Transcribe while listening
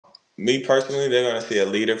Me personally, they're going to see a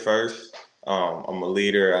leader first. I'm a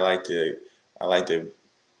leader. I like to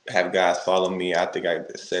have guys follow me. I think I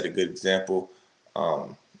set a good example.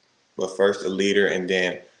 Um, but first a leader, and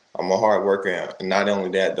then I'm a hard worker. And not only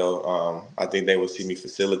that, though, I think they will see me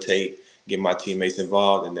facilitate, get my teammates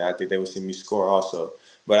involved, and then I think they will see me score also.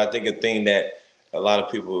 But I think a thing that a lot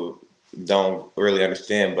of people don't really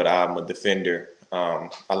understand, but I'm a defender.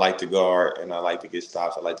 I like to guard, and I like to get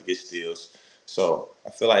stops. I like to get steals. So I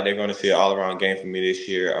feel like they're going to see an all-around game from me this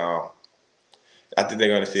year. I think they're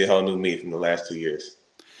going to see a whole new me from the last 2 years.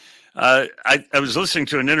 I was listening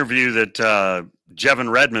to an interview that Jevin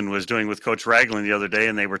Redmond was doing with Coach Ragland the other day,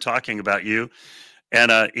 and they were talking about you.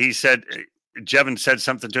 And he said, Jevin said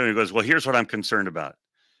something to him. He goes, well, here's what I'm concerned about.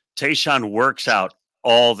 Tayshawn works out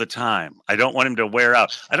all the time. I don't want him to wear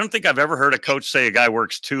out. I don't think I've ever heard a coach say a guy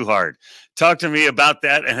works too hard. Talk to me about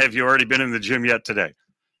that. And have you already been in the gym yet today?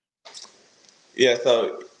 Yeah,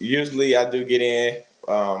 so usually I do get in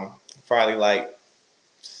probably like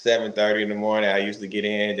 7:30 in the morning. I usually get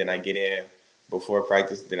in, then I get in before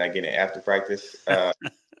practice, then I get in after practice, and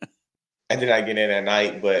then I get in at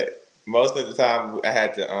night. But most of the time,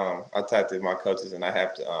 I talk to my coaches, and I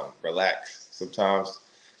have to relax sometimes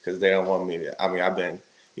because they don't want me to. I mean, I've been,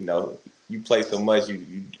 you know, you play so much,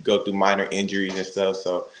 you go through minor injuries and stuff.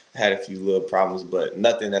 So I had a few little problems, but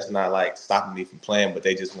nothing that's not like stopping me from playing. But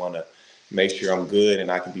they just want to make sure I'm good and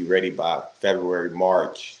I can be ready by February,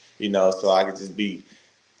 March. So I could just be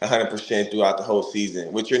 100% throughout the whole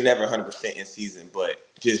season, which you're never 100% in season, but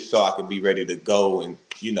just so I could be ready to go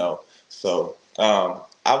so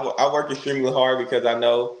I work extremely hard because I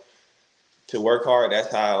know to work hard, that's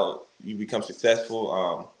how you become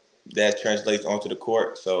successful. That translates onto the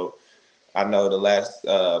court. So I know the last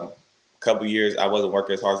couple of years I wasn't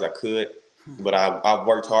working as hard as I could, but I've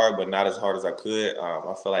worked hard, but not as hard as I could.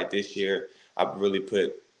 I feel like this year I've really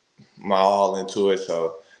put my all into it.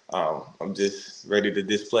 So I'm just ready to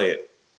display it.